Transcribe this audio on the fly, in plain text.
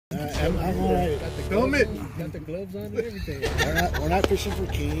I'm alright. Film it. Got the gloves on and everything. We're not fishing for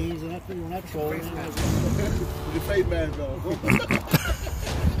keys. We're not trolling. The face mask on.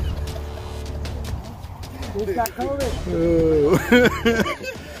 Who's got COVID? Oh,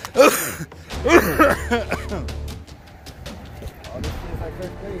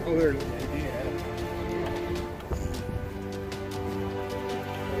 there.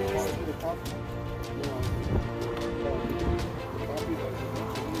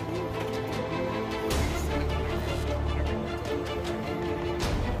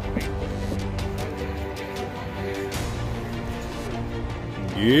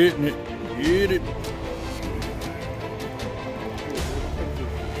 Getting it. Get it.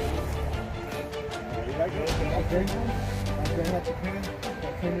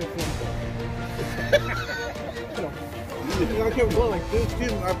 I kept going like this,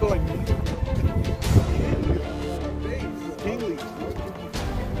 too. I feel like tingly.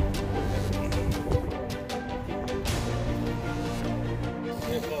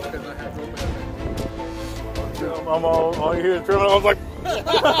 I'm all you hear is drilling. I was like,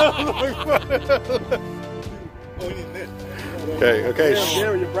 okay.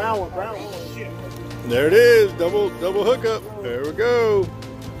 There, your brown one. There it is. Double hookup. There we go.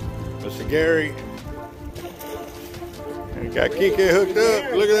 Mr. Gary. We got Kike hooked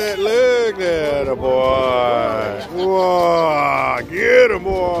up. Look at that a boy. Whoa, get him,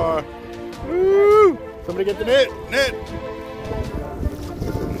 boy. Woo. Somebody get the net.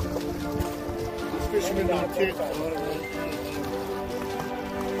 Fisherman on tick.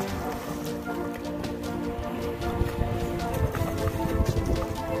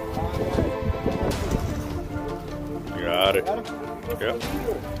 Got it. Yep.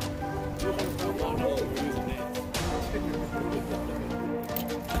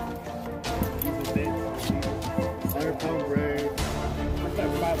 100-pound braid. I've got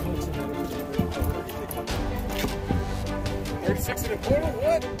 5 hooks in there. 36 and a quarter?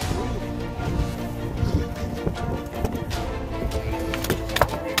 What?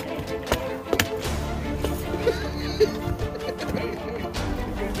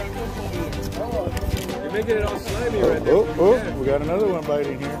 You're making it all slimy right there. Oh, we got another one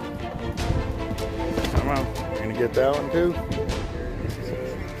biting here. Come on. You're going to get that one too?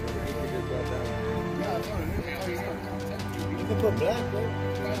 Put black, bro.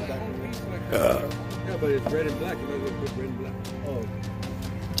 Yeah, but it's red and black. You might as well put red and black. Oh.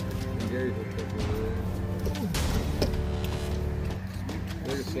 Gary's will put it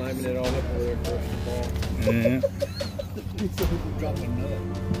They're just sliming it all up over there first of all. Dropping a nut.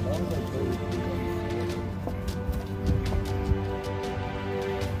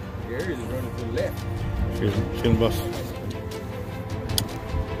 Gary's is running to the left. She's going to bust.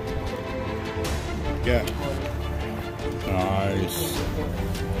 Yeah. Nice.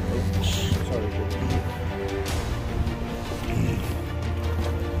 Sorry.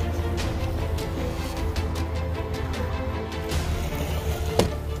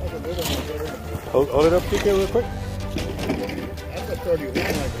 Hold it up, Kike, real quick. That's a 31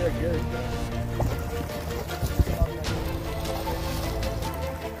 right there, Gary.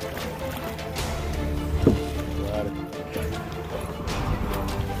 Got it.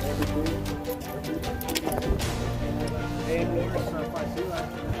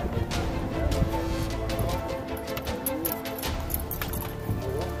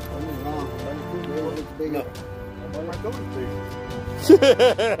 No.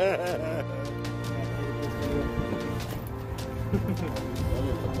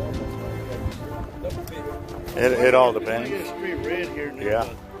 It all depends. Red here now. Yeah.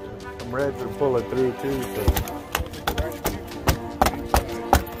 Some reds are pulling through too, so.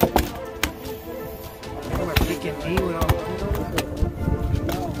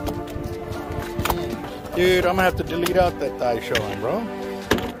 Dude, I'm gonna have to delete out that thigh showing, bro.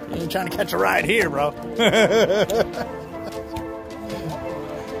 You ain't trying to catch a ride here, bro.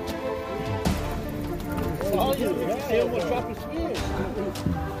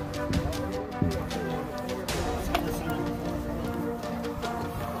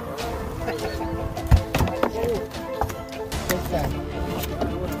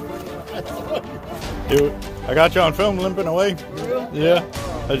 Dude, I got you on film limping away. Yeah,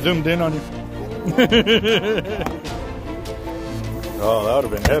 I zoomed in on you. Oh, that would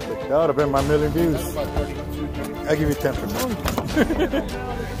have been epic. That would have been my 1,000,000 views. I'll give you 10 for me.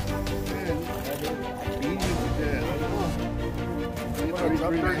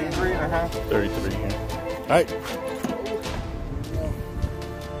 33, yeah. All right.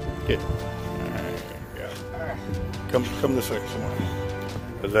 Get. All right. Yeah. Come this way somewhere.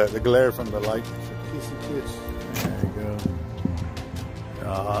 Cause the glare from the light. Kiss and kiss. There you go.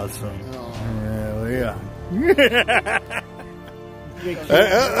 Awesome. Oh. Hell yeah. Hey,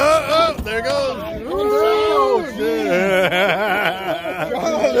 there it goes. Ooh,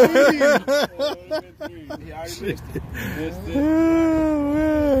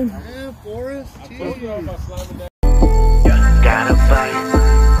 Yeah, Forrest. Gotta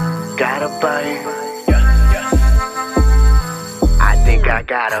bite. I think I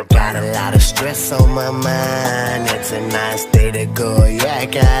got a lot of stress on my mind. It's a nice day to go. Yeah, I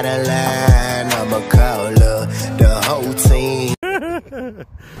got a line. I'ma call the whole team.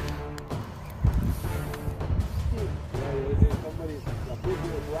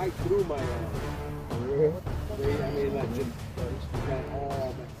 Right through my I mean, like just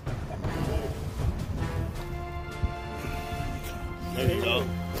all There you go.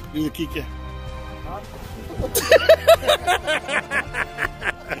 Do the kika.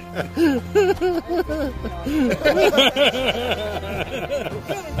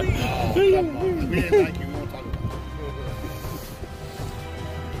 We didn't like you. We won't talk about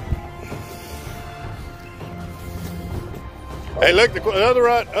it. Hey, look, the other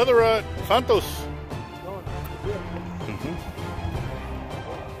rod, Santos.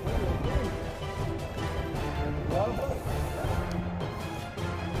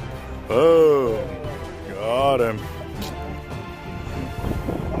 Oh, got him.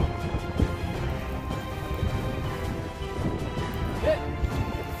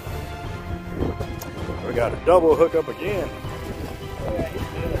 We got a double hook up again.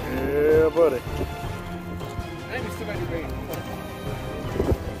 Yeah, buddy.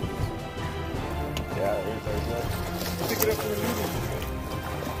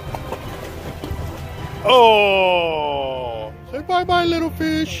 Oh, say bye-bye, little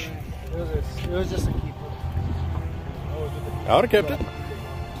fish. It was just a keeper. I would have kept it.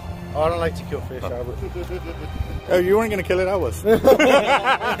 Oh, I don't like to kill fish, Albert. Oh, you weren't going to kill it, I was. We had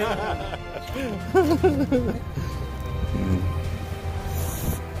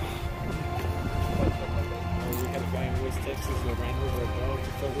a guy in West Texas that ran over a dog. He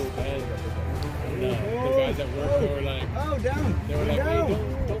felt really bad. And the guys at work, they were like, Oh, down.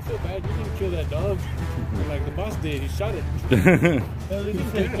 hey, don't feel bad. You didn't kill that dog. And like the boss did, he shot it.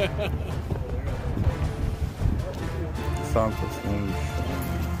 Santos.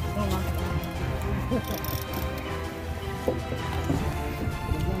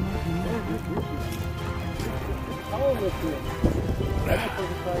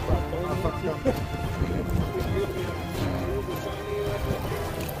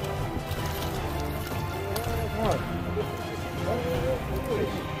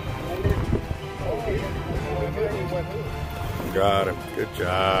 Got him. Good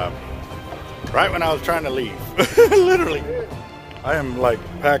job. Right when I was trying to leave. Literally. I am like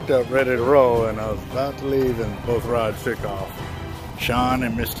packed up, ready to roll, and I was about to leave, and both rods took off. Sean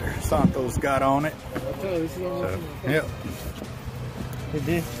and Mr. Santos got on it. So, yep. It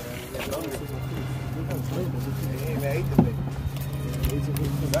did.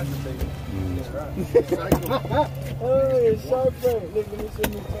 Oh, it's sharp, bro. Look, let me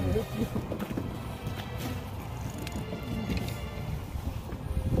see me trying to hook you.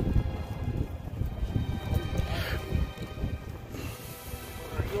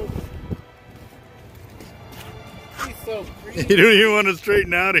 You don't even want to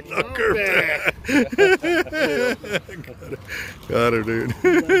straighten out. He's all curved. Got him, dude.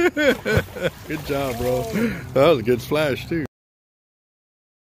 Good job, bro. That was a good splash, too.